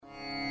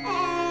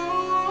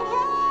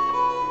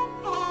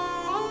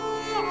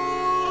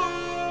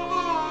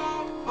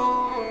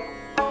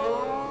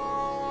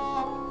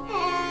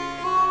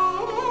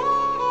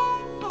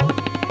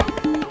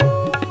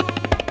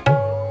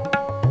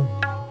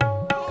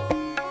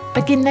ป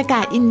กิณก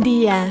ะอินเ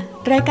ดีย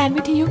รายการ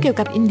วิทยุเกี่ยว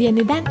กับอินเดียใน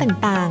ด้าน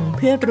ต่างๆเ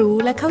พื่อรู้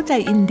และเข้าใจ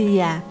อินเดี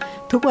ย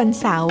ทุกวัน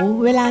เสาร์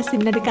เวลา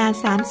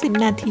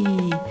 10:30 นาที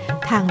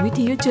ทางวิท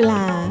ยุจุฬ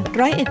า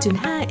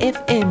 101.5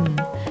 FM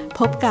พ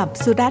บกับ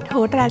สุรัตน์โห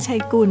ตราชั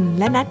ยกุล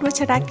และณัฐ วั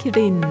ชรคิ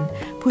รินทร์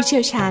ผู้เชี่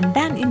ยวชาญ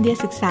ด้านอินเดีย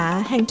ศึกษา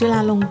แห่งจุฬา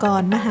ลงก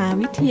รณ์มหา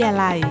วิทยา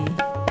ลัย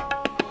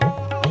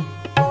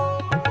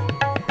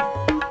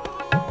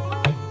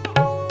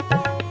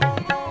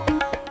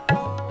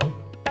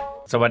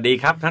สวัสดี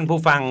ครับท่านผู้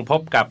ฟังพ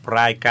บกับ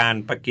รายการ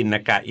ปกิณ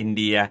กะอินเ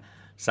ดีย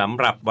สำ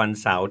หรับวัน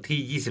เสาร์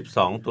ที่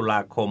 22 ตุล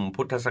าคม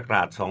พุทธศักร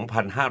าช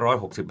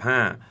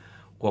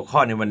 2565 หัวข้อ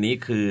ในวันนี้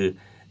คือ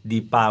ดี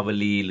ปาว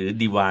ลีหรือ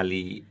ดิวา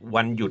ลี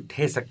วันหยุดเท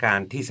ศกาล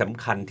ที่ส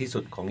ำคัญที่สุ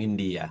ดของอิน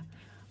เดีย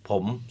ผ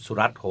มสุ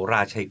รัตน์โหร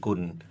าชัยกุ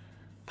ล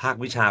ภาค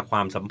วิชาคว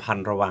ามสัมพัน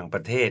ธ์ระหว่างป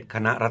ระเทศค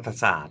ณะรัฐ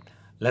ศาสตร์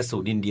และศู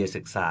นย์อินเดีย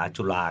ศึกษา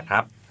จุฬาครั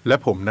บและ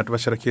ผมณัฐ วั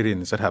ชรคิริน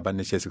ทร์สถาบัน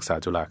นิเทศศึกษา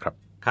จุฬาครับ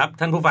ครับ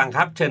ท่านผู้ฟังค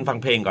รับเชิญฟัง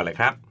เพลงก่อนเลย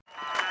ครับ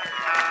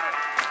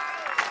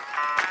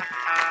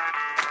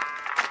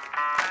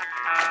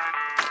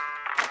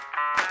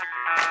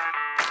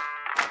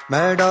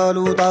मैं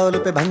डालू ताल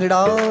पे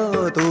भंगड़ा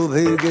तू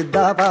भी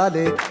गिद्दा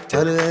पाले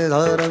चल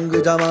ऐसा रंग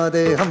जमा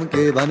दे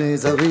हमके बने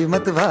सभी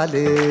मत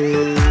वाले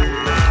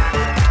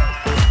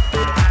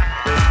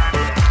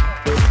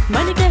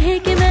मन कहे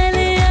कि मैं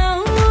ले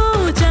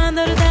आऊं चांद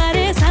और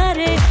तारे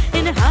सारे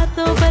इन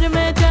हाथों पर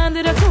मैं चांद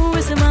रखूं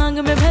इस मांग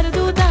में भर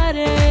दूं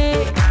तारे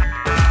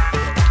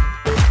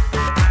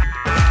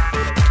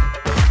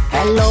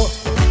हेलो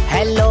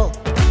हेलो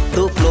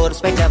तू फ्लोर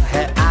पे जब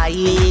है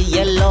आई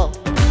येलो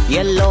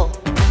येलो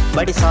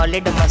बड़ी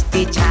सॉलिड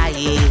मस्ती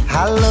छाई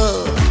हेलो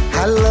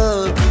हेलो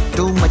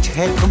तू मच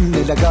है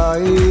तुमने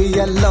लगाई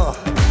येलो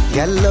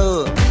येलो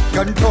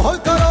कंट्रोल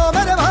करो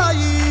मेरे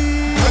भाई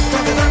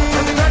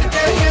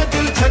के ये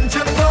दिल छन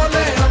छन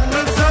बोले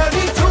अमृत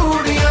सारी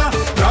चूड़ियां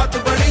रात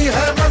बड़ी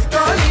है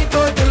मस्तानी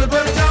तो दिल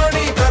भर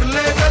जानी कर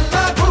ले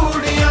गल्ला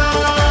बूढ़ियां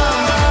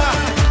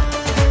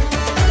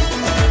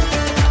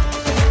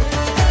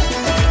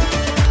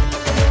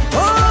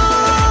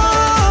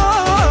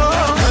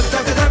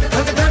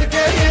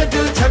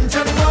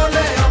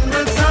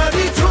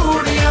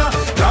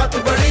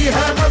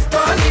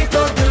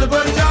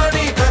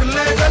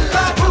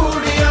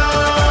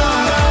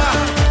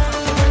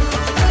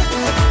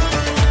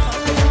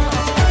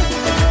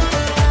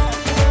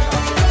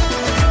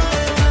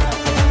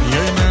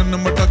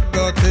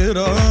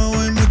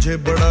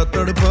बड़ा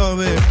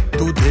तड़पावे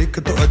तू देख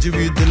तो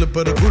अजवी दिल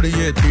पर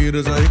गुड़िए तीर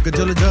जायक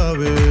जल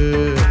जावे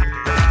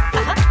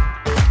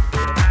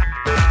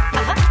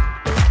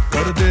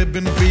कर दे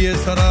बिन पिए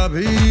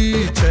शराबी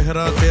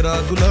चेहरा तेरा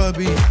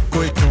गुलाबी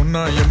कोई क्यों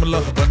ना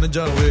यमला बन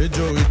जावे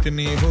जो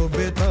इतनी हो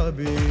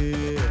बेताबी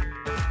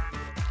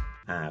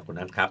คุณ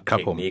นัทครับเ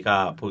พลงนี้ก็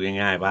พูด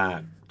ง่ายๆว่า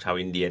ชาว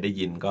อินเดียได้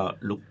ยินก็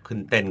ลุกขึ้น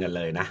เต้นกันเ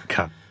ลยนะค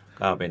รับ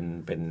ก็เ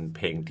ป็นเพ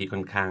ลงที่ค่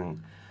อนข้าง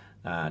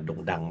โด่ง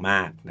ดังม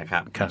ากนะครั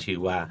บชื่อ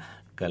ว่า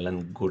กาลัน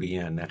กูเรี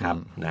ยนะครับ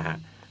นะฮะ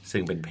ซึ่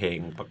งเป็นเพลง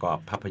ประกอบ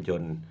ภาพย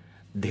นตร์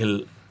ดิล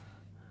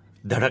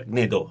ดารักเน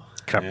โด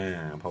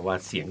เพราะว่า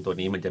เสียงตัว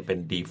นี้มันจะเป็น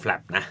D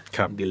flat นะ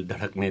ดิลดา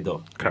รักเนโด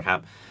นะครับ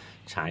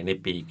ฉายใน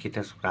ปีคริสต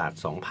ศักราช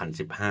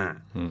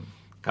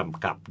 2015 ก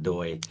ำกับโด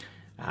ย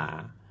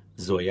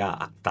โซยา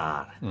อัคตา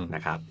ร์น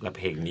ะครับและเ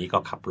พลงนี้ก็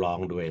ขับร้อง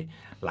โดย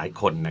หลาย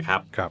คนนะครั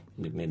บ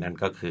หนึ่งในนั้น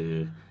ก็คือ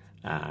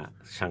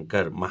ชังเก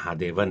อร์มหา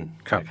เดวัน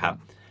นะครับ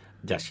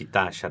ยาชิต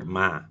าชาร์ม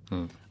า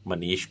ม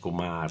ณีชกุ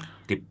มาร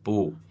ติปปู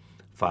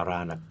ฟารา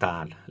นักตา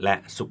ลและ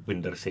สุขวิน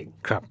เดอร์สิงห์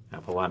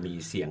เพราะว่ามี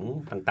เสียง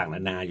ต่างๆน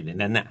านาอยู่ใน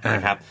นั้นน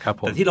ะครับ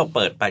แต่ที่เราเ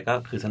ปิดไปก็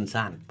คือ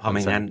สั้นๆเพราะไ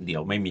ม่งั้นเดี๋ย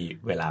วไม่มี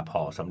เวลาพ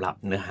อสำหรับ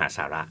เนื้อหาส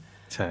าระ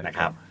นะค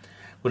รับ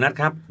คุณนัท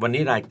ครับวัน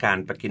นี้รายการ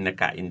ปกิณ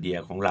กะอินเดีย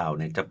ของเรา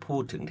เนี่ยจะพู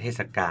ดถึงเทศ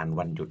กาล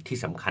วันหยุดที่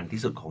สำคัญที่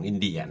สุดของอิน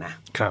เดียนะ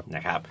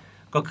ครับ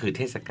ก็คือเ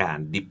ทศกาล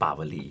ดิปาว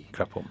ลี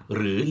ห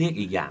รือเรียก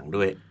อีกอย่าง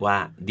ด้วยว่า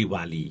ดิว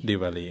าลี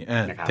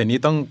ทีนี้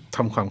ต้องท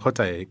ำความเข้าใ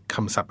จค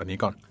ำศัพท์อันนี้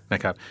ก่อนน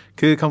ะครับ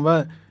คือคำว่า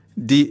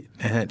ดี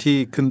นะฮะที่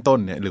ขึ้นต้น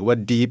เนี่ยหรือว่า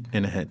deep เนี่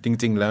ยนะฮะจ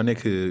ริงๆแล้วเนี่ย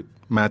คือ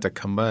มาจาก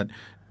คำว่า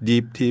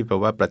deep ที่แปล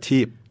ว่าประที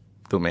ป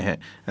ถูกไหมฮะ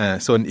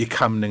ส่วนอีกค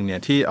ำหนึ่งเนี่ย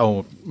ที่เอา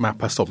มา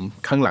ผสม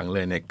ข้างหลังเล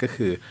ยเนี่ยก็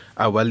คือ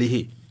อาวลี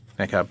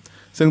นะครับ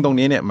ซึ่งตรง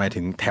นี้เนี่ยหมาย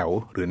ถึงแถว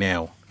หรือแน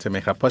วใช่ไหม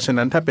ครับเพราะฉะ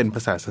นั้นถ้าเป็นภ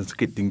าษาสันส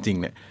กฤตจริง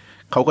ๆเนี่ย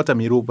เขาก็จะ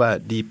มีรูปว่า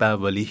ดีปา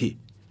วลี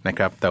นะค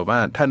รับแต่ว่า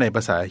ถ้าในภ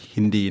าษา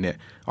ฮินดีเนี่ย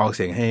ออกเ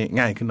สียงให้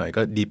ง่ายขึ้นหน่อย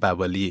ก็ดีปา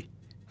วลี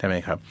ใช่ไหม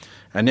ครับ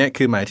อันนี้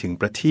คือหมายถึง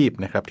ประทีป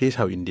นะครับที่ช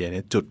าวอินเดียเ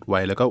นี่ยจุดไว้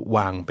แล้วก็ว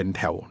างเป็นแ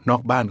ถวนอ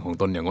กบ้านของ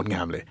ตนอย่างงดง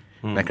ามเลย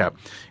นะครับ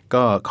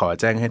ก็ขอ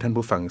แจ้งให้ท่าน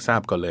ผู้ฟังทรา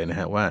บก่อนเลยนะ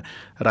ฮะว่า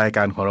รายก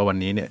ารของเราวัน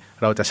นี้เนี่ย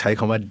เราจะใช้ค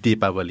ำว่าดี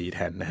ปาวลีแท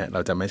นนะฮะเร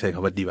าจะไม่ใช้ค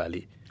ำว่าดิวา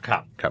ลีครั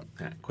บ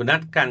คุณนั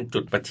ทการจุ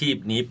ดประทีป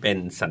นี้เป็น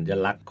สัญ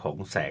ลักษณ์ของ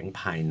แสง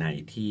ภายใน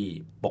ที่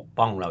ปก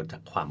ป้องเราจา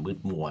กความมืด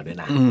มัวด้วย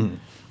น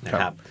ะ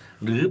ครับ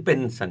หรือเป็น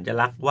สัญ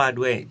ลักษณ์ว่า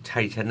ด้วย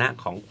ชัยชนะ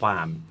ของควา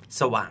ม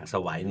สว่างไส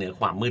วเหนือ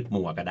ความมืด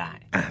มัวก็ได้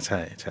ใ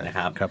ช่นะค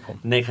รับครับผม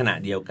ในขณะ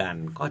เดียวกัน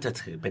ก็จะ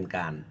ถือเป็นก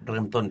ารเ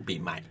ริ่มต้นปี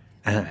ใหม่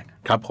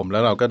ครับผมแล้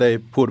วเราก็ได้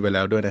พูดไว้แ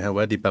ล้วด้วยนะครับ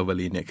ว่าดิปาว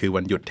ลีเนี่ยคือ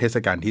วันหยุดเทศ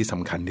กาลที่ส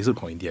ำคัญที่สุด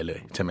ของอินเดียเลย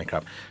ใช่ไหมครั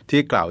บที่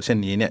กล่าวเช่น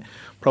นี้เนี่ย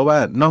เพราะว่า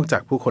นอกจา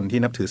กผู้คนที่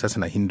นับถือศาส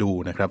นาฮินดู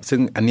นะครับซึ่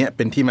งอันเนี้ยเ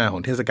ป็นที่มาขอ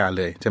งเทศกาล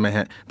เลยใช่ไหมฮ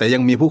ะแต่ยั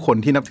งมีผู้คน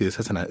ที่นับถือศ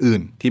าสนาอื่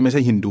นที่ไม่ใ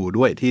ช่ฮินดู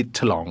ด้วยที่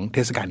ฉลองเท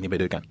ศกาลนี้ไป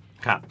ด้วยกัน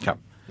ครับครับ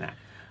นะ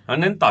เพรา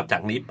ะนั้นต่อจา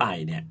กนี้ไป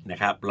เนี่ยนะ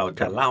ครับเรา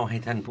จะเล่าให้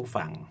ท่านผู้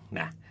ฟัง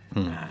นะ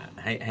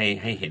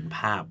ให้เห็นภ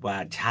าพว่า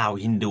ชาว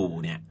ฮินดู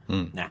เนี่ย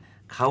นะ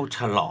เขาฉ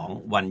ลอง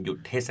วันหยุด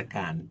เทศก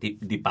าล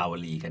ดิปาว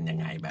ลีกันยัง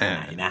ไงแบบไห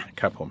นนะ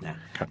ครับผมนะ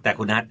แต่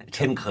คุณนัทเ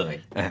ช่นเคย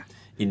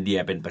อินเดีย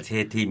เป็นประเท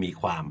ศที่มี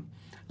ความ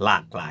หลา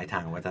กหลายท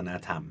างวัฒน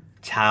ธรรม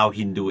ชาว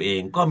ฮินดูเอ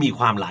งก็มี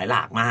ความหลายหล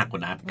ากมากคุ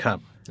ณนัท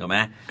ถูกไหม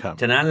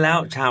ฉะนั้นแล้ว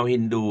ชาวฮิ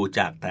นดูจ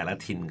ากแต่ละ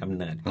ถิ่นกำ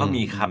เนิดก็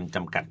มีคำจ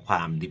ำกัดคว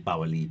ามดิปา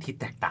วลีที่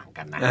แตกต่าง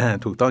กันนะ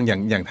ถูกต้องอ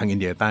ย่างทางอิน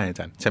เดียใต้อา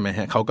จารย์ใช่ไหมฮ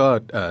ะเขาก็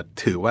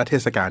ถือว่าเท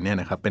ศกาลเนี่ย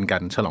นะครับเป็นกา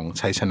รฉลอง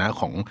ชัยชนะ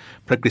ของ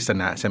พระกฤษ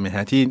ณะใช่ไหมฮ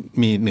ะที่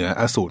มีเหนือ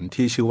อสูร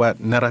ที่ชื่อว่า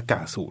นารากา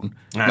สูร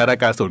นารา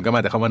กาสูรก็ม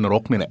าจากคำว่านร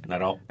กนี่แหละน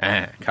รก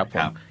ครับผ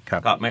ม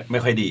ก็ไม่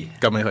ค่อย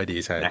ดี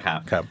ใช่นะค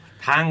รับ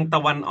ทางต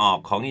ะวันออก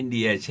ของอินเ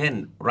ดียเช่น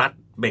รัฐ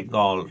เบงก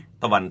อล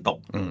ตะวันตก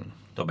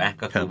ถูกไหม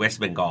ก็คือเวส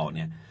ต์เบงกอลเ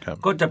นี่ย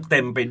ก็จะเต็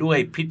มไปด้วย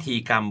พิธี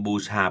กรรมบู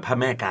ชาพระ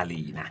แม่กา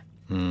ลีนะ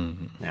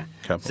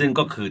ซึ่ง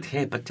ก็คือเท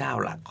พเจ้า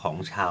หลักของ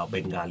ชาวเบ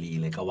งกาลี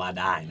เลยก็ว่า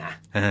ได้นะ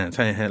ใ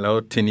ช่ฮะแล้ว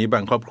ทีนี้บา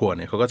งครอบครัวเ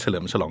นี่ยเขาก็เฉลิ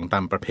มฉลองตา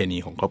มประเพณี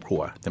ของครอบครั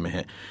วใช่ไหมฮ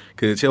ะ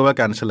คือเชื่อว่า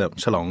การเฉลิม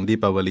ฉลองดิ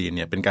ปาวลีเ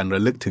นี่ยเป็นการร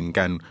ะลึกถึง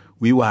การ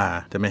วิวาห์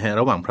ใช่ไหมฮะ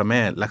ระหว่างพระแม่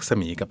ลักษ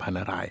มีกับพระน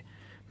ารายณ์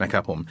นะครั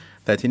บผม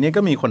แต่ทีนี้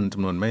ก็มีคนจ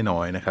ำนวนไม่น้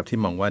อยนะครับที่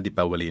มองว่าดิป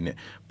าวลีเนี่ย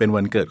เป็น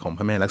วันเกิดของพ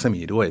ระแม่ลักษ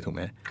มีด้วยถูกไห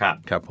ม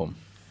ครับผม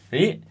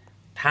นี่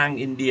ทาง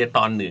อินเดียต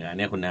อนเหนือเ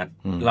นี่ยคุณนัท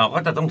เราก็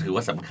จะต้องถือ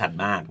ว่าสำคัญ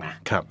มากนะ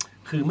ครับ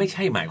คือไม่ใ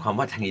ช่หมายความ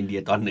ว่าทางอินเดีย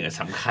ตอนเหนือ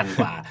สำคัญ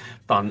กว่า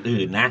ตอน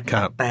อื่นนะ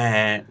แต่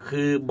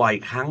คือบ่อย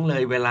ครั้งเล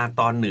ยเวลา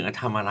ตอนเหนือ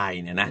ทำอะไร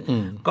เนี่ยนะ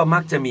ก็มั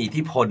กจะมีอิท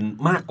ธิพล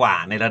มากกว่า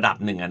ในระดับ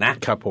หนึ่งนะ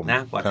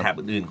กว่าแถบ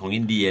อื่นของ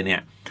อินเดียเนี่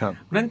ย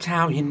นั้นชา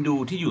วฮินดู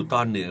ที่อยู่ต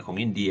อนเหนือของ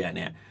อินเดียเ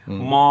นี่ย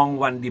มอง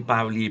วันดิปา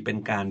วลีเป็น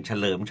การเฉ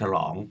ลิมฉล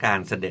องการ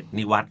เสด็จ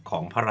นิวัตขอ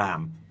งพระรา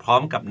มพร้อ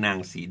มกับนาง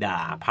สีดา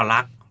พระ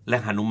ลักษมณ์และ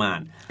หนุมา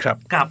น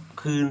กลับ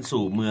คืน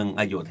สู่เมือง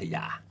อโยธย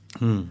า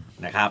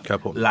นะครับ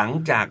หลัง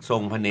จากทร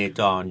งพเน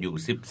จรอ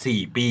ยู่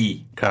14ปี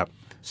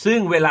ซึ่ง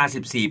เวลา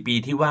14ปี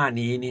ที่ว่า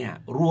นี้เนี่ย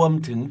รวม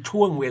ถึง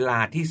ช่วงเวลา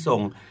ที่ทร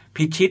ง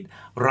พิชิต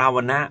ราว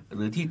ณะห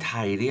รือที่ไท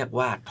ยเรียก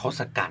ว่าท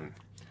ศกัณฐ์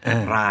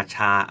ราช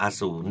าอ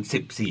สูร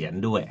10 เสียน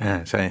ด้วย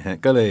ใช่ฮะ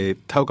ก็เลย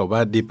เท่ากับว่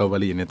าดิปาว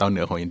ลีในตอนเห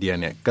นือของอินเดีย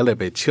เนี่ยก็เลย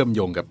ไปเชื่อมโ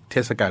ยงกับเท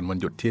ศกาลวัน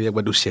หยุดที่เรียก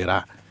ว่าดุเชร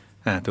า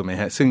ถูกไหม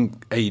ฮะซึ่ง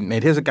ใน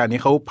เทศกาลนี้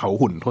เขาเผา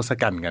หุ่นทศ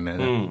กัณฐ์กันนะ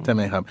ใช่ไห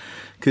มครับ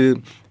คือ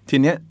ที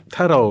เนี้ย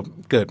ถ้าเรา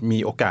เกิดมี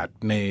โอกาส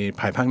ใน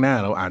ภายภาคหน้า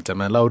เราอาจจะ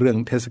มาเล่าเรื่อง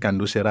เทศกาล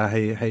ดุเชรา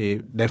ให้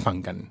ได้ฟัง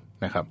กัน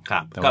นะครับ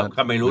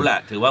ก็ไม่รู้แหละ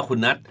ถือว่าคุณ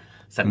นัท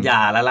สัญญา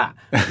แล้วล่ะ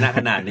ณข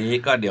ณะนี้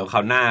ก็เดี๋ยวคร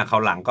าวหน้าครา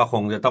วหลังก็ค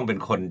งจะต้องเป็น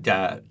คนจะ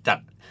จัด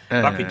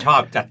รับผิดชอ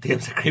บจัดเตรียม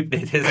สคริปต์ใน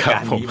เทศกา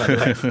ลนี้มา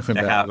ด้วยน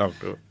ะครับ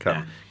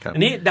อั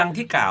นนี้ดัง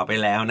ที่กล่าวไป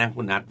แล้วนะ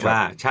คุณนัทว่า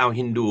ชาว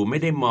ฮินดูไม่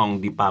ได้มอง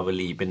ดิปาว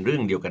ลีเป็นเรื่อ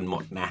งเดียวกันหม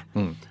ดนะ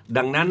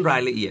ดังนั้นรา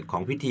ยละเอียดขอ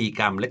งพิธี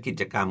กรรมและกิ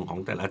จกรรมของ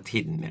แต่ละ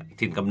ถิ่นเนี่ย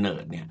ถิ่นกำเนิ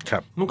ดเนี่ย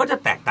มันก็จะ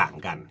แตกต่าง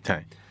กัน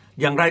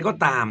อย่างไรก็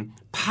ตาม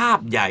ภาพ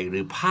ใหญ่หรื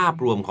อภาพ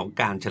รวมของ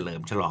การเฉลิ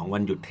มฉลองวั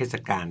นหยุดเทศ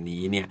กาล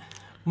นี้เนี่ย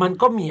มัน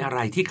ก็มีอะไร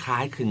ที่คล้า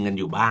ยคลึงกัน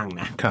อยู่บ้าง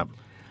นะครับ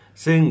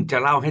ซึ่งจะ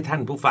เล่าให้ท่า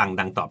นผู้ฟัง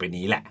ดังต่อไป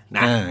นี้แหละน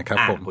ะครับ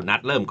คุณนั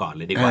ทเริ่มก่อนเ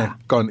ลยดีกว่า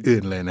ก่อนอื่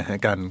นเลยนะฮะ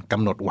การก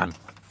ำหนดวัน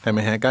ใช่ไหม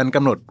ฮะการก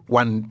ำหนด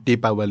วันดิ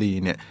ปาวลี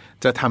เนี่ย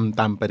จะทำ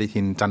ตามปฏิ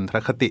ทินจันทร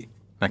คติ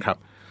นะครับ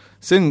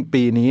ซึ่ง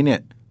ปีนี้เนี่ย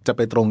จะไ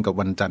ปตรงกับ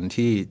วันจันทร์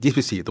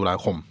ที่24ตุลา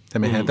คมใช่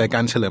ไหมฮะแต่ก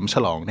ารเฉลิมฉ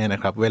ลองเนี่ยน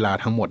ะครับเวลา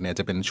ทั้งหมดเนี่ย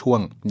จะเป็นช่วง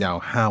ยาว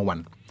5วัน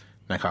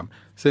นะครับ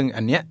ซึ่ง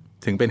อันเนี้ย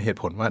ถึงเป็นเหตุ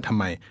ผลว่าทำ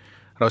ไม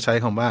เราใช้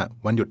คำว่า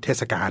วันหยุดเท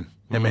ศกาล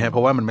ใช่ไหมฮะเพร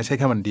าะว่ามันไม่ใช่แ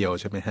ค่วันเดียว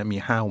ใช่ไหมฮะมี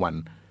5วัน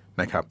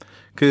นะครับ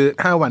คือ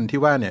5วันที่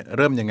ว่าเนี่ยเ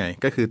ริ่มยังไง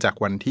ก็คือจาก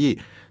วันที่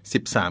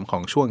13ขอ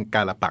งช่วงก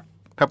าลปัก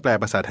ถ้าแปล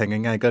ภาษาไทย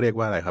ง่ายๆก็เรียก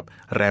ว่าอะไรครับ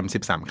แรม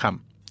13ค่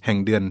ำแห่ง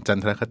เดือนจัน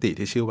ทรคติ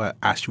ที่ชื่อว่า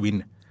อาชวิน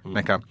น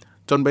ะครับ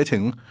จนไปถึ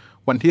ง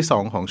วันที่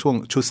2ของช่วง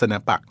ชุสน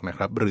ปักนะค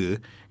รับหรือ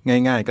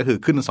ง่ายๆก็คือ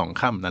ขึ้น2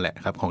ค่ำนั่นแหละ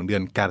ครับของเดือ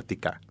นกาติ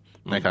กะ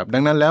นะครับดั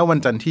งนั้นแล้ววัน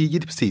จันทร์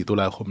ที่24ตุ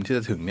ลาคมที่จ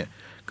ะถึงเนี่ย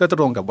ก็ต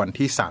รงกับวัน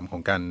ที่3ขอ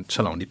งการฉ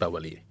ลองดิปาว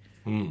ลี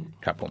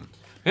ครับผม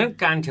งั้น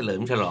การเฉลิ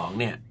มฉลอง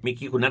เนี่ยเมื่อ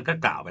กี้คุณนัทก็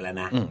กล่าวไปแล้ว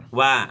นะ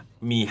ว่า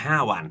มี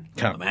5วันใ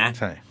ช่ไหม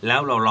แล้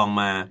วเราลอง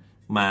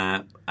มา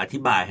อธิ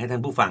บายให้ท่า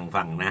นผู้ฟัง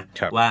ฟังนะ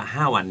ว่า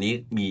5วันนี้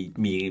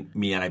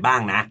มีอะไรบ้าง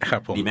นะ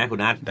ดีไหมคุณ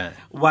นัท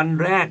วัน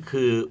แรก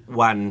คือ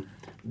วัน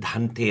ทั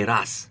นเต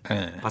รัส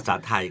ภาษา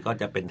ไทยก็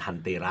จะเป็นทัน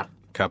เตรัส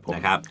น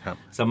ะครับ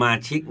สมา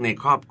ชิกใน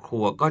ครอบครั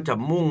วก็จะ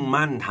มุ่ง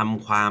มั่นท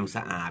ำความส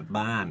ะอาด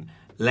บ้าน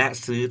และ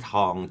ซื้อท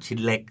องชิ้น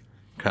เล็ก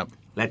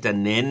และจะ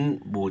เน้น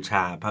บูช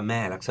าพระแม่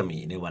ลักษมี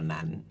ในวัน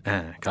นั้น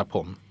ครับผ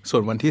มส่ว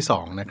นวันที่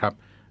2นะครับ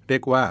เรีย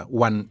กว่า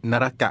วันน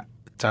รกะ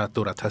จา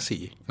ตุรัสสี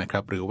นะครั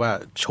บหรือว่า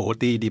โช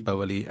ติดิปาว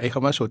ลีไอ้ค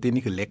ำว่าโชติ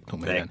นี่คือเล็กถูก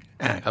ไหมกัน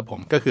ครับผม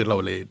ก็คือเรา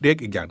เลยเรียก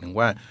อีกอย่างหนึ่ง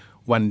ว่า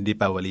วันดิ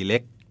ปาวลีเล็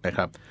กนะค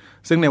รับ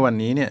ซึ่งในวัน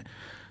นี้เนี่ย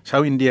ชา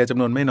วอินเดียจ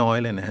ำนวนไม่น้อย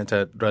เลยนะฮะจะ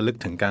ระลึก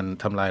ถึงการ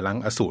ทำลายล้าง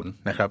อสูร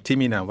นะครับที่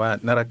มีนามว่า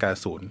นารกา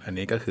สูรอัน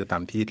นี้ก็คือตา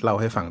มที่เล่า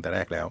ให้ฟังแต่แร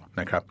กแล้ว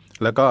นะครับ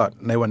แล้วก็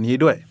ในวันนี้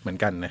ด้วยเหมือน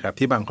กันนะครับ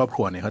ที่บางครอบค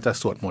รัวเนี่ยเขาจะ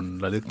สวดมนต์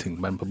ระลึกถึง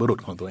บรรพบุรุษ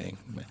ของตัวเอง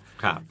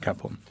ครับครับ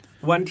ผม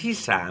วันที่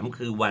3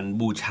คือวัน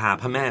บูชา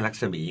พระแม่ลัก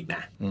ษมีอีก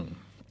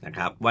นะค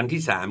รับวัน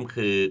ที่3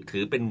คือถื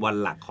อเป็นวัน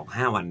หลักของ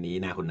5วันนี้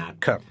นะคุณนัท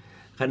ครับ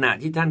ขณะ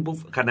นี้ท่า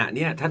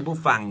นผู้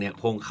ฟังเนี่ย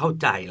คงเข้า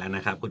ใจแล้วน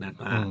ะครับคุณนัท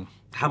ว่า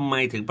ทำไม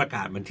ถึงประก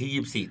าศวัน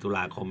ที่24ตุล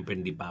าคมเป็น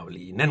ดิปาว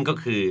ลีนั่นก็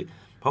คือ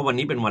เพราะวัน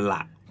นี้เป็นวันห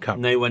ลัก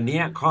ในวัน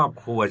นี้ครอบ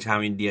ครัวชาว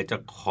อินเดียจะ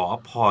ขอ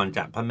พรจ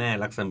ากพระแม่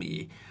ลักษมี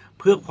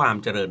เพื่อความ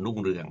เจริญรุ่ง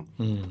เรือง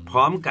พ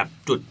ร้อมกับ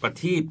จุดประ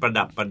ทีปประ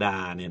ดับประดา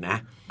เนี่ยนะ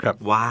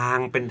วาง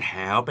เป็นแถ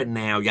วเป็นแ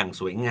นวอย่าง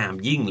สวยงาม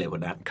ยิ่งเลยคุ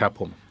ณนัทครับ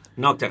ผม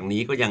นอกจาก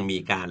นี้ก็ยังมี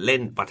การเล่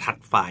นประทัด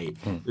ไฟ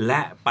แล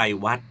ะไป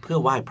วัดเพื่อ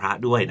ไหว้พระ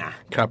ด้วยนะ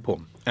ครับผม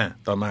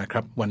ต่อมาค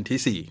รับวัน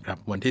ที่4ครับ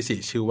วันที่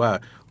4ชื่อว่า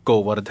โก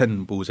วรัทัน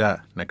ปูชา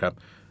นะครับ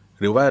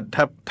หรือว่า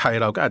ถ้าไทย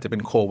เราก็อาจจะเป็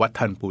นโควัฏ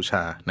ทันปูช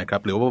านะครั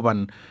บหรือว่าวัน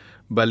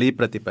บาลีป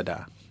ฏิปดา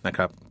นะค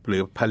รับหรื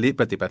อพาลิ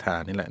ปฏิปทา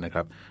นี่แหละนะค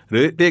รับหรื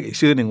อเรียกอีก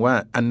ชื่อหนึ่งว่า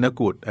อันน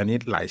กุฎอันนี้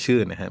หลายชื่อ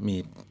นะฮะมี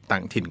ต่า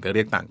งถิ่นก็เ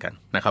รียกต่างกัน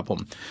นะครับผม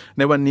ใ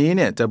นวันนี้เ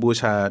นี่ยจะบู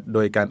ชาโด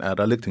ยการ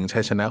ระลึกถึงชั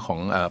ยชนะของ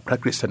พระ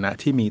กฤษณะ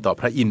ที่มีต่อ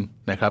พระอินทร์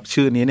นะครับ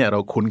ชื่อนี้เนี่ยเรา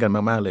คุ้นกัน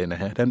มากๆเลยน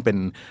ะฮะท่านเป็น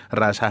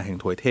ราชาแห่ง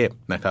ทวยเทพ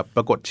นะครับป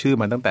รากฏชื่อ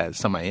มาตั้งแต่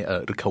สมัย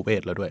ฤกเว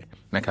ทแล้วด้วย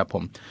นะครับผ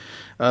ม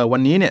วั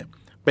นนี้เนี่ย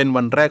เป็น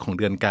วันแรกของ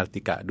เดือนกา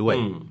ติกะด้วย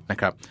นะ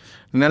ครับ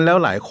นั้นแล้ว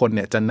หลายคนเ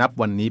นี่ยจะนับ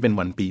วันนี้เป็น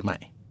วันปีใหม่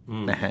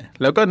นะฮะ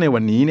แล้วก็ในวั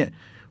นนี้เนี่ย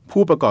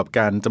ผู้ประกอบก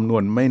ารจำนว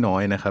นไม่น้อ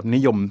ยนะครับนิ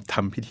ยมท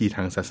ำพิธีท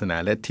างศาสนา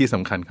และที่ส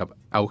ำคัญครับ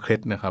เอาเคล็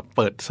ดนะครับเ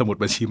ปิดสมุด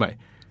บัญชีใหม่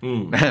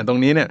ตรง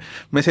นี้เนี่ย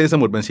ไม่ใช่ส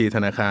มุดบัญชีธ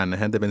นาคารน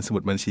ะฮะแต่เป็นสมุ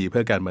ดบัญชีเพื่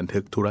อการบันทึ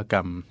กธุรกร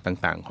รม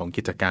ต่างๆของ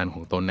กิจการข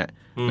องตนเนี่ย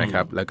นะค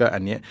รับแล้วก็อั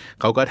นนี้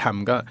เขาก็ท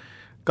ำ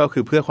ก็คื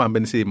อเพื่อความเป็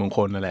นสิริมงค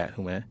ลนั่นแหละ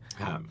ถูกไหม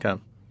ครับ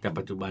แต่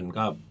ปัจจุบัน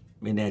ก็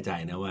ไม่แน่ใจ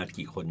นะว่า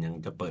กี่คนยัง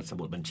จะเปิดส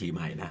มุดบัญชีให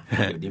ม่นะ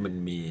เดี๋ยวนี้มัน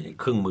มี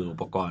เครื่องมืออุ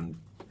ปกรณ์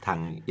ทาง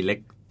อิเล็ก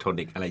ทรอ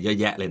นิกส์อะไรเยอะ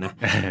แยะเลยนะ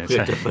เพื่อ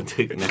จะบัน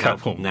ทึกนะครับ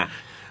นะ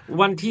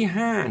วันที่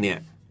5เนี่ย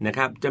นะค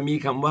รับจะมี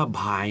คำว่า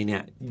บายเนี่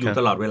ยอยู่ต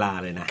ลอดเวลา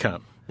เลยนะ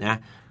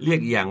เรียก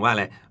อย่างว่าอะ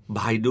ไรบ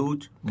ายดูจ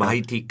บาย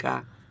ติกา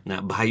นะ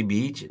บาย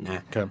บีชน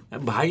ะ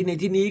บายใน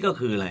ที่นี้ก็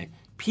คืออะไร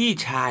พี่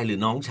ชายหรือ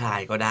น้องชาย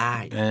ก็ได้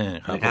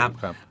นะครับ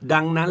ดั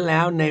งนั้นแ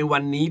ล้วในวั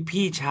นนี้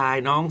พี่ชาย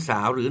น้องสา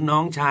วหรือน้อ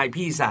งชาย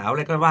พี่สาวอะไ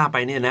รก็ว่าไป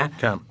เนี่ยนะ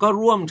ก็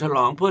ร่วมฉล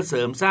องเพื่อเส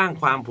ริมสร้าง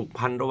ความผูก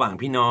พันระหว่าง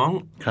พี่น้อง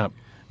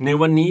ใน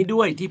วันนี้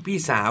ด้วยที่พี่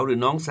สาวหรือ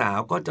น้องสาว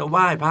ก็จะไห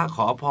ว้พระข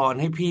อพร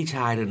ให้พี่ช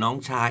ายหรือน้อง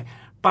ชาย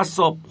ประ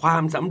สบควา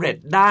มสำเร็จ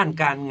ด้าน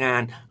การงา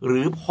นหรื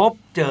อพบ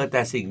เจอแ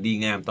ต่สิ่งดี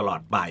งามตลอ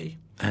ดไป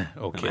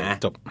โอเค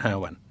จบ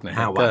5วันนะฮ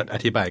ะก็อ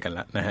ธิบายกันแ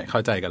ล้วนะฮะเข้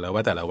าใจกันแล้วว่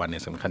าแต่ละวันเนี่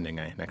ยสำคัญยัง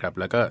ไงนะครับ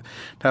แล้วก็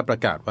ถ้าประ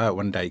กาศว่า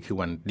วันใดคือ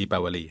วันดีปา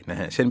วลีนะ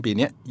ฮะเช่นปี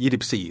นี้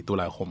24ตุ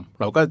ลาคม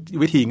เราก็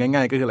วิธีง่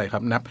ายๆก็คืออะไรครั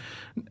บนับ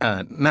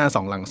หน้า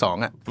2หลัง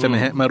2ใช่ไหม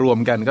ฮะมารวม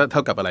กันก็เท่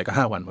ากับอะไรก็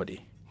5วันพอดี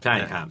ใช่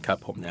ครับครับ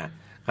ผมนะ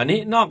คราวนี้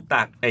นอกจ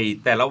าก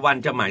แต่ละวัน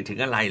จะหมายถึง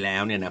อะไรแล้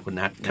วเนี่ยนะคุณ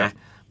นัทนะ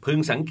พึง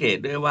สังเกต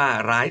ด้วยว่า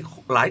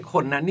หลายค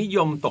นนะนิย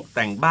มตกแ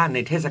ต่งบ้านใน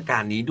เทศกา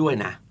ลนี้ด้วย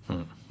น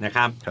ะค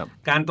รับ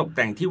การตกแ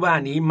ต่งที่ว่า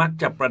นี้มัก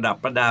จะประดับ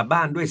ประดาบ้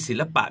านด้วยศิ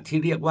ลปะที่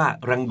เรียกว่า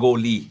รังโก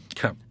ลี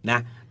นะ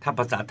ถ้า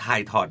ภาษาไทย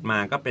ถอดมา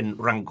ก็เป็น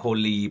รังโค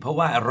ลีเพราะ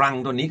ว่ารัง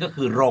ตัวนี้ก็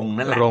คือรง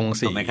นั่นแหละ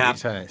ถูกไหมครับ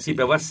ที่แ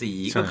ปลว่าสี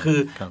ก็คือ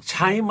ใ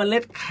ช้เมล็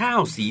ดข้า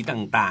วสี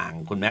ต่าง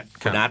ๆคุณ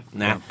นัท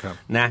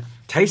นะ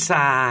ใช้ท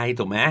ราย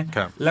ถูกไหม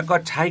แล้วก็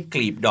ใช้ก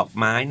ลีบดอก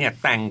ไม้เนี่ย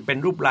แต่งเป็น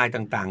รูปลาย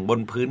ต่างๆบน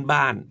พื้น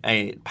บ้าน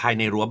ภายใ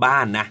นรั้วบ้า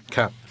นนะ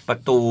ปร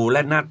ะตูแล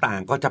ะหน้าต่า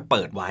งก็จะเ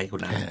ปิดไว้คุ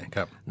ณ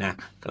นะ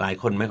หลาย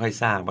คนไม่ค่อย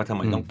ทราบว่าทำไ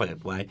มต้องเปิด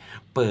ไว้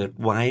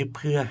เ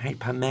พื่อให้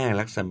พระแม่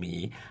ลักษมี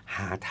ห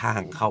าทา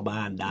งเข้าบ้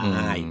านได้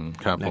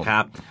นะค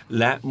รับ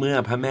และเมื่อ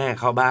พระแม่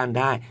เข้าบ้าน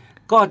ได้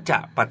ก็จะ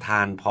ประท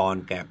านพร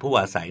แก่ผู้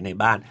อาศัยใน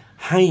บ้าน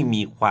ให้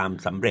มีความ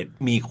สำเร็จ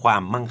มีควา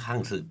มมั่งคั่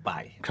งสืบไป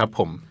ครับ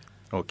ผม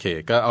โอเค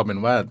ก็เอาเป็น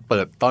ว่าเ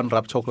ปิดต้อน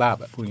รับโชคลาภ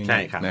พูดง่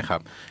ายๆนะครับ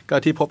ก็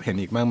ที่พบเห็น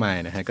อีกมากมาย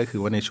นะฮะก็คื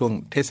อว่าในช่วง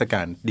เทศก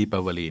าลดีปา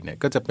วลีเนี่ย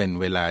ก็จะเป็น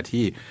เวลา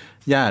ที่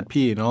ญาติ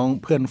พี่น้อง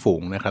เพื่อนฝู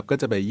งนะครับก็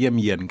จะไปเยี่ยม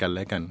เยียนกันแ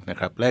ล้วกันนะ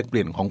ครับแลกเป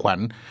ลี่ยนของขวัญ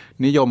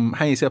นิยมใ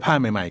ห้เสื้อผ้า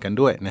ใหม่ๆกัน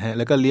ด้วยนะฮะแ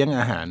ล้วก็เลี้ยง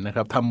อาหารนะค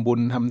รับทำบุญ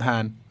ทำทา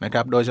นนะค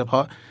รับโดยเฉพา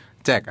ะ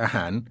แจกอาห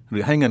ารหรื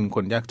อให้เงินค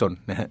นยากจน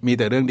นะฮะมีแ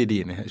ต่เรื่องดี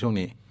ๆนะฮะช่วง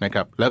นี้นะค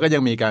รับแล้วก็ยั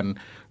งมีการ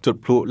จุด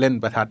พลุเล่น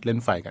ประทัดเล่น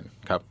ไฟกัน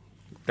ครับ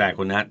แต่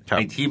คุณนัทไ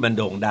อ้ที่มัน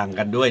โด่งดัง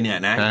กันด้วยเนี่ย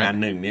นะงาน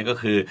หนึ่งเนี่ยก็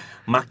คือ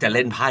มักจะเ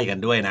ล่นไพ่กัน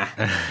ด้วยนะ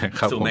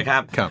ถูกไหมครั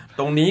บ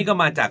ตรงนี้ก็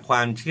มาจากคว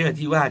ามเชื่อ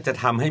ที่ว่าจะ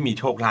ทำให้มี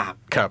โชคลาภ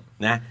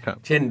นะ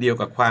เช่นเดียว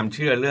กับความเ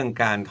ชื่อเรื่อง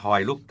การทอย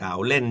ลูกเต๋า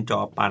เล่นจอ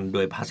ปันโด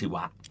ยพระศิว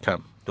ะ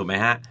ถูกไหม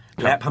ฮะ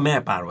และพระแม่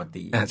ปาร์ว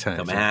ตี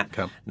ถูกไหมฮะ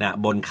นะ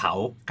บนเขา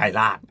ไกร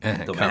ลาศ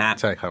ถูกไหมฮะ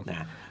ใช่ครับน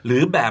ะหรื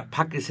อแบบพ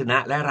ระกฤษณะ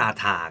และรา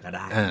ธาก็ไ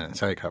ด้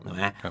ใช่ครับ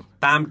นะ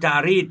ตามจา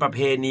รีตประเพ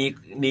ณี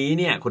นี้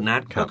เนี่ยคุณนั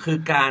ทก็คือ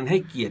การให้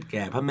เกียรติแ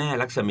ก่พระแม่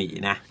ลักษมี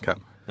นะ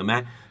ถู ห็นไหม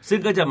ซึ่ง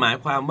ก็จะหมาย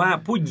ความว่า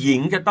ผู้หญิง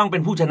จะต้องเป็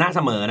นผู้ชนะเส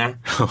มอนะ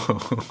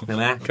ใช่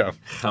ไหม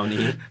คราว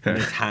นี้ใน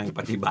ทางป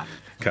ฏิบัติ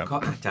ก็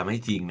อาจจะไม่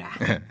จริงนะ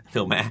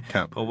ถูกไหม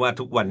เพราะว่า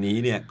ทุกวันนี้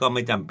เนี่ยก็ไ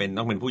ม่จำเป็น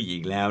ต้องเป็นผู้หญิ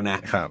งแล้วนะ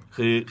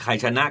คือใคร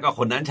ชนะก็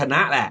คนนั้นชน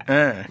ะแหละ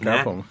น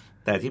ะ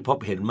แต่ที่พบ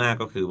เห็นมาก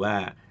ก็คือว่า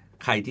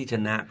ใครที่ช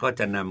นะก็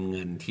จะนำเ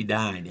งินที่ไ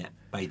ด้เนี่ย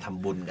ไปท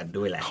ำบุญกัน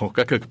ด้วยแหละ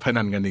ก็คือพ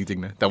นันกันจริง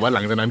ๆนะแต่ว่าห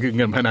ลังจากนั้นคือเ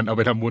งินพนันเอาไ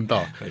ปทำบุญต่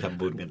อไปท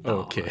ำบุญกันต่อ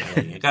อะไรอ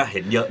ย่างเงี้ยก็เ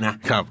ห็นเยอะนะ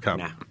ครับ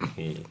นะ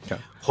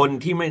คน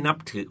ที่ไม่นับ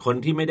ถือคน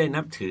ที่ไม่ได้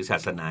นับถือศา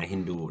สนาฮิ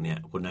นดูเนี่ย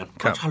คุณนัท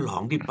เขาฉลอ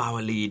งดิปาว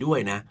ลีด้วย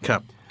นะครั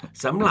บ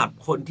สำหรับ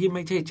คนที่ไ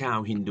ม่ใช่ชาว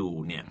ฮินดู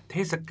เนี่ยเท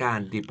ศกาล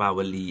ดิปาว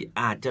ลี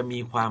อาจจะมี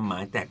ความหมา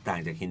ยแตกต่าง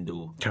จากฮินดู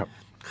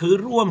คือ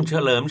ร่วมเฉ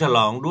ลิมฉล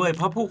องด้วยเ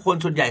พราะผู้คน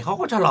ส่วนใหญ่เขา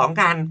ก็ฉลอง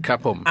กันครับ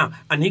ผม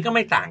อันนี้ก็ไ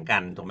ม่ต่างกั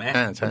นถูกไหม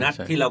นะ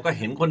ที่เราก็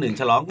เห็นคนอื่น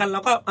ฉลองกันเร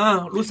าก็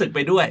รู้สึกไป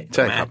ด้วยใ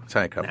ช่ครับใ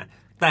ช่ครับ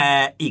แต่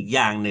อีกอ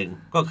ย่างหนึ่ง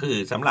ก็คือ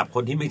สำหรับค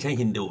นที่ไม่ใช่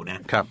ฮินดูนะ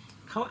ครับ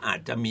เขาอาจ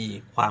จะมี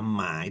ความ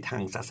หมายทา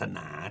งศาสน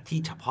าที่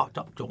เฉพาะเจ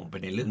าะจงไป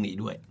ในเรื่องนี้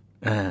ด้วย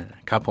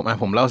ครับ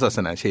ผมเล่าศาส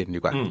นาเชนดี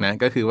กว่านะ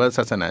ก็คือว่าศ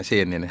าสนาเช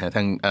นเนี่ยนะฮะท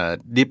าง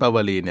ดิปาว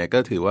ลีเนี่ยก็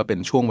ถือว่าเป็น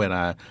ช่วงเวล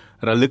า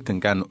ระลึกถึง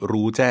การ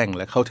รู้แจ้งแ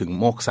ละเข้าถึง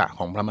โมกษะข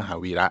องพระมหา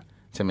วีระ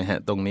ใช่ไหมฮะ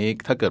ตรงนี้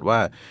ถ้าเกิดว่า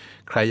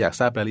ใครอยาก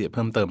ทราบรายละเอียดเ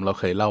พิ่มเติมเรา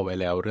เคยเล่าไว้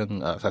แล้วเรื่อง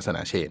ศาสน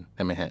าเชนใ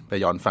ช่ไหมฮะไป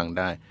ย้อนฟัง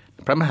ได้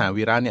พระมหา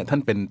วีระเนี่ยท่า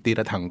นเป็นตีร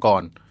ถังก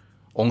ร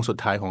องค์สุด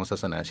ท้ายของศา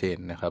สนาเชน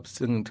นะครับ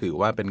ซึ่งถือ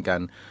ว่าเป็นกา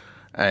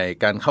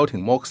รเข้าถึ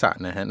งโมกษะ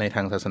นะฮะในท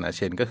างศาสนาเช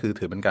นก็คือ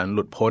ถือเป็นการห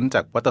ลุดพ้นจ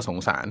ากวัฏสง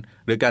สาร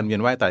หรือการเวีย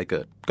นว่ายตายเ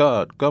กิด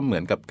ก็เหมื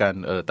อนกับการ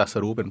ตรัส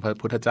รู้เป็นพระ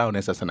พุทธเจ้าใน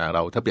ศาสนาเร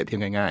าถ้าเปรียบเทีย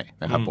บง่าย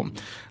ๆนะครับผม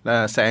และ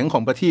แสงขอ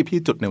งประทีปที่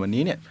จุดในวัน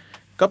นี้เนี่ย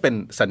ก็เป็น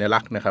สัญลั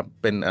กษณ์นะครับ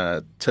เป็น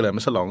เฉลิม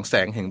ฉลองแส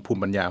งแห่งภู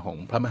มิปัญญาของ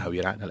พระมหาวี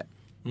ระนั่นแหละ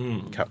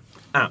ครับ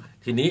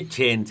ทีนี้เช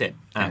นเสร็จ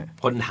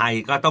คนไทย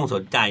ก็ต้องส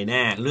นใจแ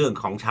น่เรื่อง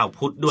ของชาว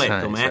พุทธด้วย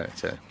ถูกไหม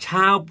ช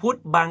าวพุทธ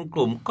บางก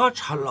ลุ่มก็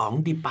ฉลอง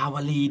ดิปาว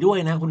ลีด้วย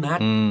นะคุณนัท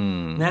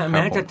นะแ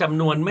ม้จะจ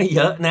ำนวนไม่เ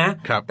ยอะนะ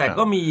แต่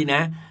ก็มีน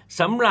ะ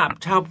สำหรับ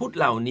ชาวพุทธ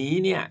เหล่านี้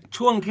เนี่ย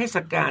ช่วงเทศ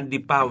กาลดิ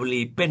ปาว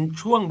ลีเป็น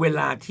ช่วงเว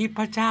ลาที่พ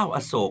ระเจ้าอ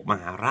โศกม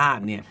หาราช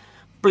เนี่ย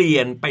เปลี่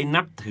ยนไป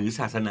นับถือ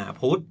ศาสนา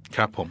พุทธค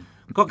รับผม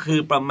ก็คือ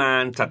ประมา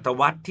ณศต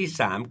วรรษที่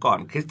3ก่อน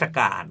คริสตก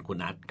าลคุณ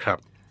นัทครับ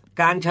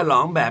การฉล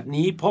องแบบ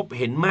นี้พบ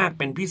เห็นมาก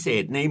เป็นพิเศ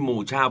ษในห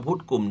มู่ชาวพุท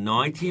ธกลุ่มน้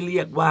อยที่เรี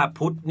ยกว่า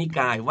พุทธนิก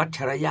ายวัช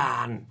รยา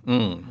น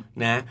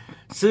นะ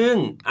ซึ่ง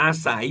อา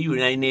ศัยอยู่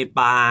ในเนป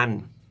าล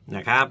น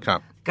ะครับ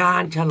กา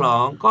รฉลอ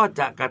งก็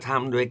จะกระท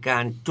ำโดยกา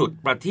รจุด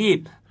ประทีป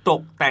ต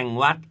กแต่ง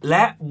วัดแล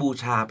ะบู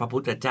ชาพระพุ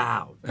ทธเจ้า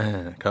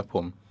ครับผ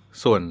ม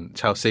ส่วน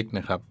ชาวซิก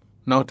นะครับ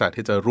นอกจาก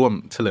ที่จะร่วม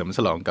เฉลิมฉ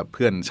ลองกับเ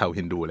พื่อนชาว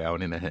ฮินดูแล้ว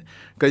เนี่ยนะฮะ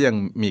ก็ยัง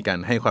มีการ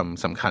ให้ความ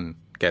สำคัญ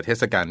แก่เท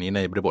ศกาลนี้ใ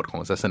นบริบทขอ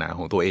งศาสนาข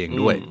องตัวเอง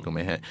ด้วยถูกไห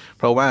มฮะเ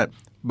พราะว่า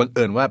บังเ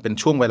อิญว่าเป็น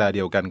ช่วงเวลาเ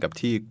ดียวกันกับ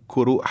ที่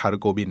คุรุฮาร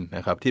โกบินน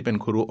ะครับที่เป็น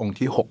คุรุองค์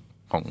ที่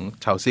6ของ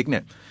ชาวซิกเ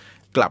นี่ย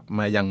กลับม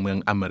ายังเมือง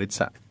อมฤต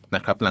สะน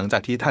ะครับหลังจา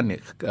กที่ท่านเนี่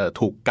ย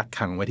ถูกกัก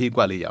ขังไว้ที่ก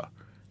วาลิยอ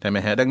ใช่ไหม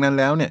ฮะดังนั้น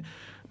แล้วเนี่ย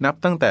นับ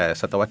ตั้งแต่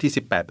ศตวรรษที่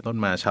18เป็นต้น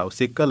มาชาว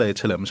ซิกก็เลย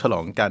เฉลิมฉลอ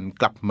งการ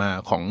กลับมา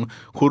ของ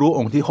คุรุ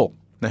องค์ที่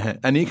6นะฮะ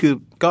อันนี้คือ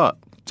ก็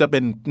จะเป็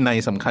นใน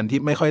สำคัญที่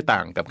ไม่ค่อยต่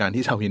างกับการ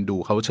ที่ชาวฮินดู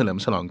เขาเฉลิม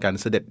ฉลองการ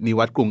เสด็จนิ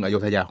วัตกรุงอโย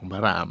ธยาของพร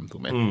ะรามถู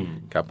กไหม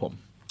ครับผม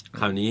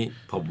คราวนี้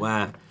ผมว่า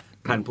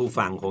ท่านผู้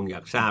ฟังคงอย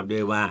ากทราบด้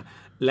วยว่า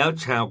แล้ว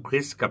ชาวค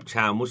ริสต์กับช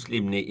าวมุสลิ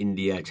มในอินเ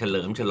ดียเฉ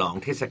ลิมฉลอง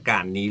เทศกา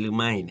ลนี้หรือ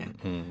ไม่เนี่ย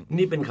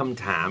นี่เป็นค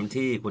ำถาม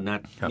ที่คุณนั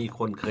ทมีค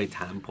นเคยถ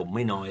ามผมไ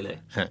ม่น้อยเลย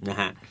นะ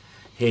ฮะ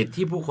เหตุ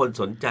ที่ผู้คน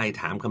สนใจ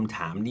ถามคำถ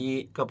ามนี้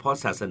ก็เพราะ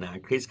ศาสนา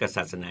คริสต์กับศ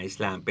าสนาอิส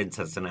ลามเป็นศ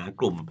าสนา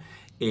กลุ่ม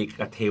เอก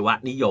เทว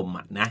นิยม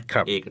นะ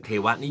เอกเท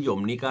วนิยม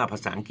นี่ก็ภา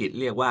ษาอังกฤษ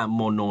เรียกว่าโ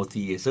มโน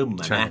ธีอิซึม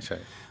นะ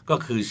ก็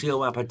คือเชื่อ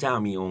ว่าพระเจ้า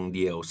มีองค์เ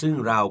ดียวซึ่ง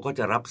เราก็จ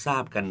ะรับทรา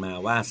บกันมา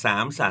ว่า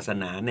3ศาส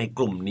นาในก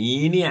ลุ่มนี้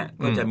เนี่ย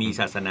ก็จะมี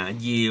ศาสนา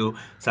ยิว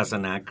ศาส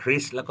นาคริ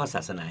สต์แล้วก็ศ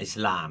าสนาอิส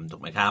ลามถู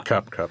กไหมครับค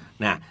รับ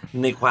นะ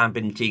ในความเ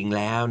ป็นจริง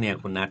แล้วเนี่ย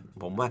คุณนัท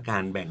ผมว่ากา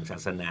รแบ่งศา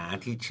สนา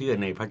ที่เชื่อ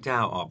ในพระเจ้า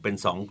ออกเป็น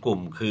2กลุ่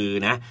มคือ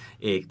นะ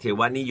เอกเท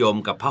วนิยม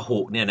กับพหุ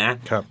เนี่ยนะ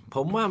ผ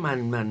มว่า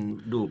มัน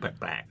ดูแ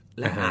ปลก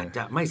และอาจจ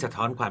ะไม่สะ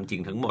ท้อนความจริ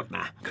งทั้งหมดน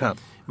ะครับ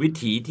วิ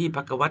ถีที่ภ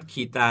ควต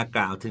คีตาก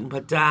ล่าวถึงพร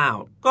ะเจ้า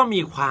ก็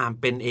มีความ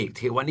เป็นเอกเ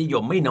ทวนิย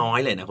มไม่น้อย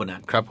เลยนะคุณนั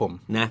ทครับผม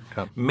นะ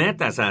แม้แ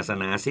ต่ศาส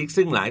นาซิก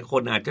ซึ่งหลายค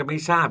นอาจจะไม่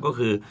ทราบก็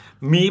คือ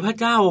มีพระ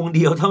เจ้าองค์เ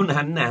ดียวเท่า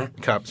นั้นนะ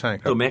ครับใช่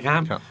ครับถูกไหมครั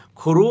บ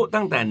ครุ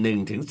ตั้งแต่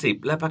1ถึง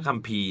10และพระคัม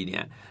ภีร์เนี่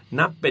ย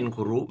นับเป็นค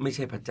รุไม่ใ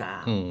ช่พระเจ้า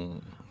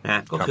น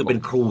ะก็คือเป็น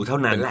ครูเท่า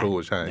นั้นแหละ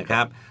นะค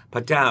รับพ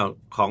ระเจ้า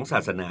ของศา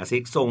สนาซิ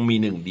กทรงมี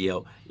หนึ่งเดียว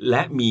แล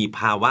ะมีภ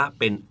าวะ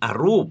เป็นอ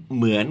รูปเ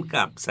หมือน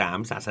กับ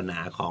3ศาสนา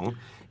ของ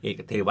เอก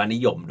เทวนิ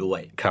ยมด้ว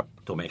ย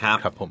ถูกไหมครับ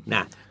ครับผมน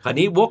ะคราว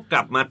นี้วกก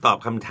ลับมาตอบ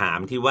คำถาม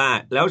ที่ว่า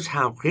แล้วช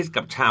าวคริสต์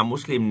กับชาวมุ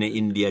สลิมใน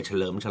อินเดียเฉ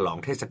ลิมฉลอง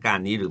เทศกาล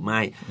นี้หรือไ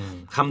ม่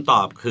คำต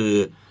อบคือ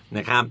น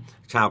ะครับ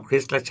ชาวคริ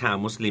สต์และชาว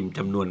มุสลิมจ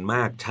ำนวนม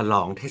ากฉล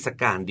องเทศ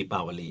กาลดิปา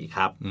วลีค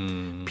รับ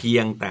เพีย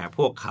งแต่พ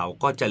วกเขา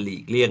ก็จะหลี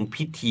กเลี่ยง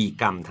พิธี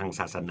กรรมทาง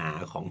ศาสนา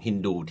ของฮิน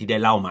ดูที่ได้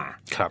เล่ามา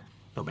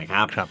ถูกไหมค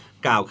รับ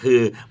กล่าวคื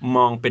อม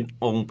องเป็น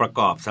องค์ประ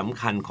กอบสำ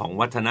คัญของ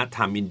วัฒนธร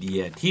รมอินเดี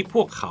ยที่พ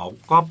วกเขา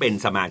ก็เป็น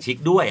สมาชิก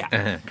ด้วย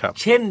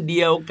เช่นเ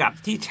ดียวกับ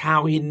ที่ชา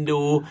วฮิน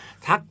ดู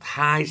ทักท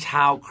ายช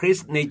าวคริส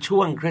ต์ในช่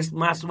วงคริสต์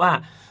มาสว่า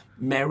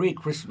Merry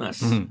Christmas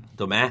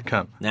ถูกไหม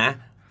นะ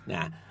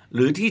ห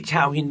รือที่ช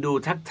าวฮินดู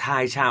ทักทา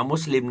ยชาวมุ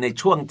สลิมใน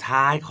ช่วง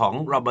ท้ายของ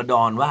รอมฎ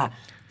อนว่า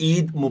อี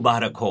ดมุบา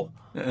รักโฮ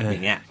อย่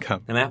างเงี้ย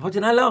ใช่ไหมเพราะฉ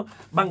ะนั้นแล้ว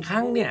บางค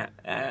รั้งเนี่ย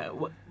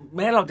แ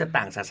ม้เราจะ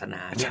ต่างศาสน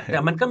าเนี่ยแต่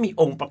มันก็มี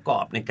องค์ประกอ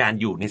บในการ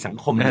อยู่ในสัง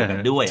คมเดียวกั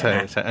นด้วยน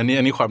ะใช่อัน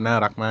นี้ความน่า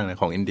รักมากนะ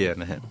ของอินเดีย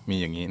นะฮะมี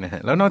อย่างนี้นะฮ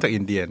ะแล้วนอกจาก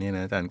อินเดียนี่น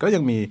ะอาจารย์ก็ยั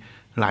งมี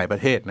หลายประ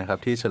เทศนะครับ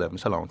ที่เฉลิม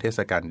ฉลองเทศ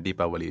กาลดี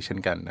ปาวลีเช่น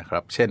กันนะครั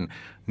บเช่น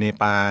เน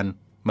ปาล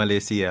มาเล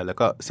เซียแล้ว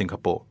ก็สิงค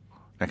โปร์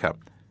นะครับ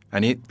อั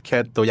นนี้แค่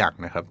ตัวอย่าง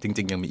นะครับจ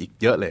ริงๆยังมีอีก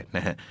เยอะเลยน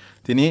ะฮะ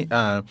ทีนี้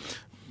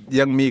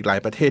ยังมีอีกหลาย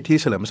ประเทศที่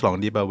เฉลิมฉลอง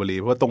ดีปาวลี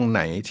เพราะว่าตรงไห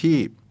นที่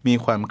มี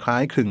ความคล้า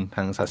ยคลึงท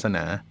างศาสน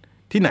า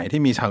ที่ไหน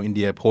ที่มีชาวอินเ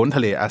ดียพ้นท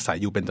ะเลอาศัย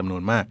อยู่เป็นจำนว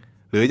นมาก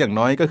หรืออย่าง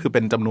น้อยก็คือเ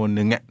ป็นจำนวนห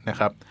นึ่งนะ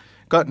ครับ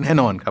ก็แน่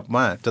นอนครับ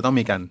ว่าจะต้อง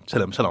มีการเฉ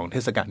ลิมฉลองเท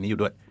ศกาลนี้อ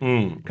ยู่ด้วย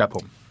ครับผ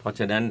มเพราะฉ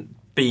ะนั้น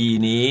ปี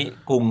นี้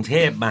กรุงเท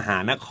พมหา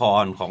นค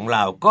รของเร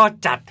าก็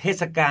จัดเท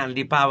ศกาล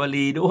ดีปาว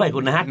ลีด้วยคุ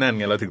ณนัทนั่นไ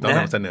งเราถึงต้อง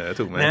นำเสนอ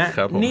ถูกไหมค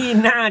รับนี่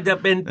น่าจะ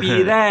เป็นปี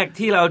แรก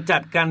ที่เราจั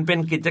ดกันเป็น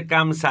กิจกร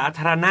รมสาธ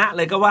ารณะเ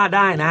ลยก็ว่าไ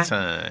ด้นะใ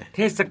ช่เ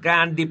ทศกา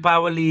ลดีปา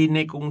วลีใน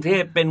กรุงเท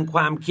พเป็นคว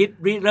ามคิด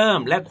ริเริ่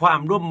มและความ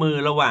ร่วมมือ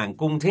ระหว่าง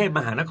กรุงเทพม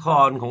หานค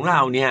รของเร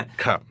าเนี่ย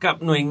กับ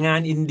หน่วยงาน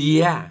อินเดี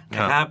ยน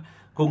ะครับ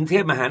กรุงเท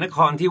พมหานค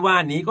รที่ว่า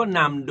นี้ก็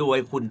นำโดย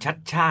คุณชัช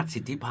ชาติสิ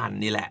ทธิพันธ์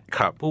นี่แหละ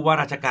ผู้ว่า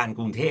ราชการก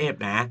รุงเทพ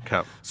นะ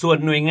ส่วน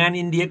หน่วยงาน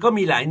อินเดียก็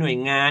มีหลายหน่วย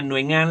ง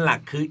านหลัก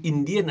คือ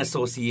Indian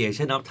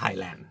Association of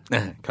Thailand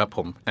ครับผ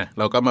ม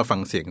เราก็มาฟัง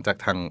เสียงจาก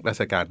ทางรา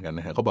ชการกันน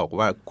ะฮะเขาบอก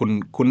ว่า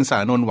คุณสา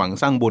นนท์หวัง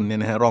สร้างบุญเนี่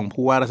ยนะฮะรอง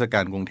ผู้ว่าราชกา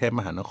รกรุงเทพ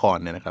มหานคร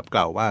เนี่ยนะครับก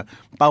ล่าวว่า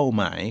เป้า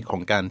หมายขอ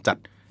งการจัด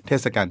เท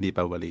ศกาลดีป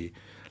าวลี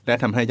และ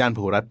ทำให้ย่านพ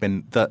หุรัฐเป็น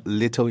The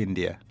Little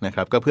India นะค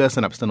รับก็เพื่อส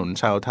นับสนุน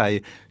ชาวไทย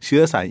เชื้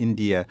อสายอิน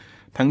เดีย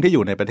ทั้งที่อ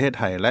ยู่ในประเทศ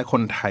ไทยและค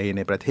นไทยใ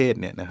นประเทศ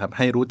เนี่ยนะครับใ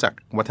ห้รู้จัก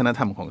วัฒนธ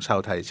รรมของชาว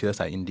ไทยเชื้อ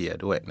สายอินเดีย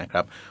ด้วยนะค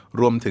รับ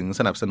รวมถึง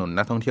สนับสนุน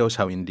นักท่องเที่ยวช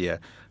าวอินเดีย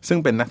ซึ่ง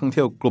เป็นนักท่องเ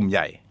ที่ยวกลุ่มให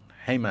ญ่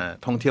ให้มา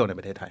ท่องเที่ยวในป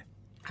ระเทศไทย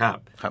ครั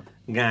บ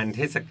งานเท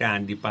ศกาล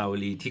ดีปาว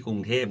ลีที่กรุ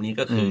งเทพนี้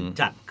ก็คือ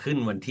จัดขึ้น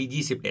วัน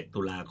ที่21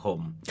ตุลาคม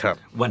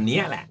วันนี้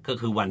แหละก็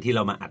คือวันที่เร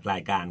ามาอัดรา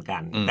ยการกั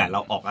นแต่เรา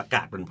ออกอาก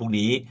าศวันพรุ่ง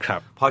นี้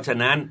เพราะฉะ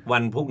นั้นวั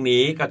นพรุ่ง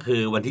นี้ก็คื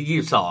อวัน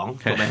ที่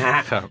22ถูกไหมฮะ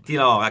ที่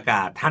เราออกอาก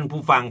าศท่าน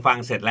ผู้ฟัง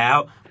เสร็จแล้ว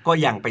ก็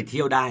ยังไปเ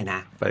ที่ยวได้นะ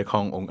ไปคล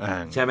ององอ่า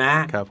งใช่ไหม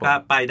ก็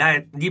ไปได้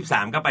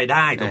23ก็ไปไ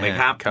ด้ถูกไหม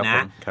ครับน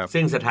ะ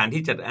ซึ่งสถาน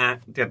ที่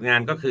จัดงา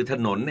นก็คือถ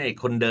นนไอ้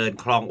คนเดิน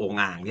คลององ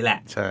อ่างนี่แหละ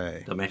ใช่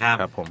ถูกไหมครับ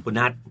คุณ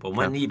นัทผม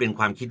ว่านี่เป็นค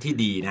วามคิดที่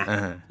ดีนะ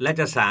และ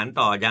จะสาน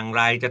ต่ออย่างไ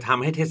รจะท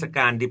ำให้เทศก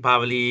าลดีปา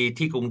วลี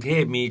ที่กรุงเท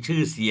พมีชื่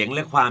อเสียงแล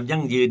ะความ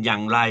ยั่งยืนอย่า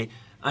งไร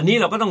อันนี้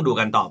เราก็ต้องดู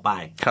กันต่อไป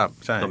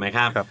ใช่ถูกไหมค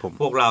รับ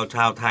พวกเราช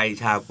าวไทย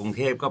ชาวกรุงเ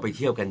ทพก็ไปเ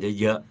ที่ยวกัน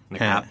เยอะๆนะ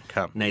ครับ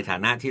ในฐา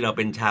นะที่เราเ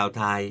ป็นชาวไ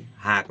ทย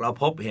หากเรา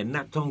พบเห็น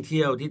นักท่องเ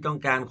ที่ยวที่ต้อง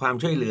การความ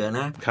ช่วยเหลือ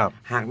นะ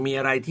หากมี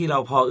อะไรที่เรา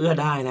พอเอื้อ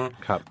ได้นะ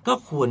ก็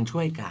ควร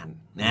ช่วยกัน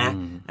นะ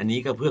อันนี้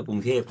ก็เพื่อกรุ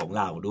งเทพของ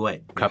เราด้วย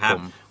นะครับ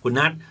คุณ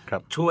นัท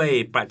ช่วย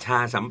ประชา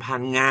สัมพั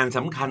นธ์งานส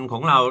ำคัญขอ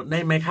งเราได้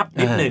ไหมครับ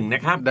นิดหนึ่งน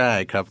ะครับได้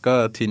ครับก็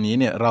ทีนี้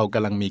เนี่ยเราก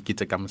ำลังมีกิ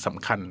จกรรมส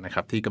ำคัญนะค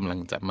รับที่กำลัง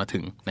จะมาถึ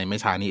งในไม่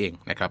ช้านี้เอง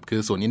นะครับคือ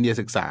ศูนย์อินเดีย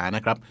ศึกษาน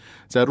ะครับ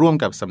จะร่วม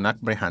กับสำนัก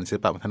บริหารศิล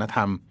ปวัฒนธร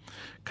รม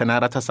คณะ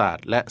รัฐศาสต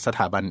ร์และสถ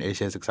าบันเอเ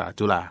ชียศึกษา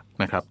จุฬา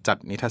นะครับจัด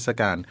นิทรรศ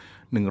การ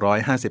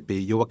150 ปี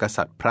ยุวก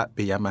ษัตริย์พระ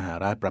ปิยมหา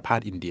ราชประพา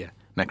สอินเดีย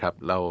นะครับ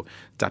เรา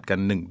จัดกัน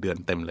1เดือน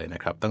เต็มเลยน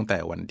ะครับตั้งแต่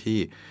วันที่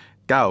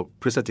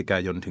9 พฤศจิกา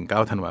ยนถึง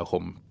9 ธันวาค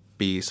ม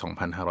ปี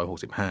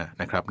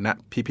 2565 นะครับณ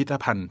พิพิธ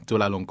ภัณฑ์จุ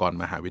ฬาลงกรณ์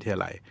มหาวิทย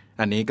าลัย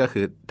อันนี้ก็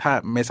คือถ้า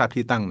ไม่ทราบ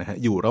ที่ตั้งนะฮะ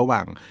อยู่ระหว่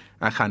าง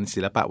อาคารศิ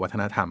ลปวัฒ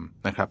นธรรม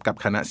นะครับกับ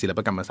คณะศิลป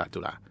กรรมศาสตร์จุ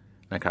ฬา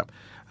นะครับ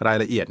ราย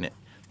ละเอียดเนี่ย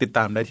ติดต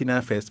ามได้ที่หน้า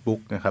Facebook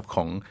นะครับข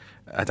อง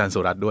อาจารย์สุ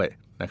รัตน์ด้วย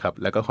นะครับ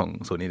แล้วก็ของ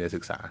ศูนย์อินเดีย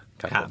ศึกษา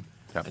ครับ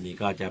อันนี้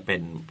ก็จะเป็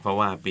นเพราะ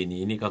ว่าปี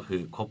นี้นี่ก็คื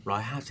อครบ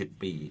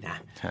150 ปีนะ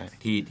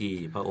ที่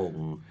พระอง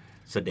ค์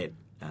เสด็จ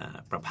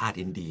ประพาส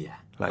อินเดีย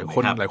หลาย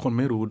คน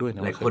ไม่รู้ด้วยน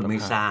ะหลายคนไม่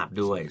ทราบ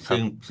ด้วย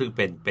ซึ่ง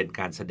เป็น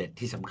การเสด็จ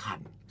ที่สำคัญ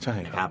ใช่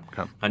นะครับ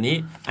อัน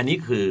นี้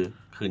คือ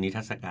นิท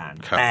รรศการ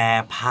แต่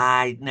ภา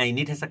ยใน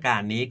นิทรรศกา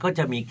รนี้ก็จ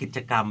ะมีกิจ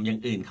กรรมอย่า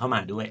งอื่นเข้าม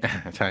าด้วย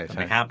ใช่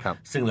นะครับ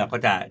ซึ่งเราก็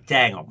จะแ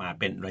จ้งออกมา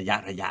เป็นระยะ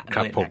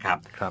ด้วยนะครับ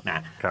น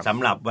ะสำ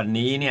หรับวัน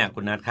นี้เนี่ย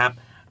คุณนัทครับ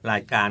รา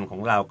ยการขอ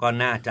งเราก็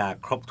น่าจะ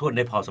ครบถ้วนไ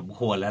ด้พอสมค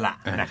วรแล้วล่ะ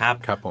นะครับ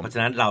เพราะฉ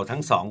ะนั้นเราทั้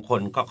งสองค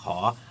นก็ขอ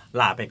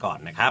ลาไปก่อน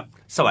นะครับ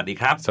สวัสดี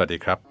ครับสวัสดี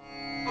ครับ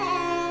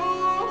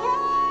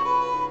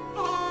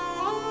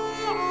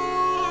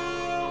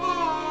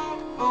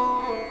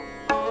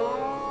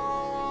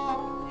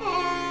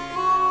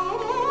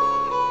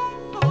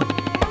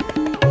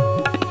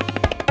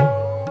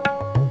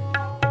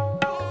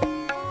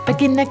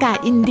กินนากา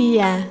อินเดีย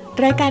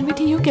รายการวิ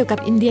ทยุเกี่ยวกับ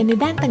อินเดียใน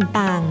ด้าน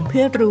ต่างๆเ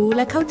พื่อรู้แ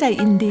ละเข้าใจ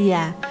อินเดีย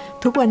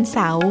ทุกวันเส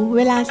าร์เว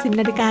ลา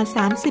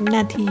 10:30 น.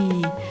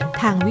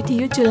ทางวิท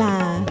ยุจุฬา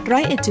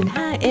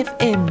 101.5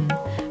 FM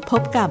พ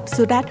บกับ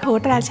สุรัตน์โห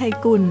ตราชัย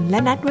กุลและ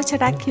นัทวช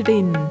รคิ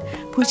ริน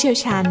ผู้เชี่ยว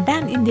ชาญด้า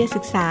นอินเดียศึ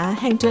กษา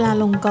แห่งจุฬา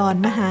ลงกรณ์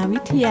มหาวิ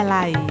ทยา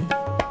ลัย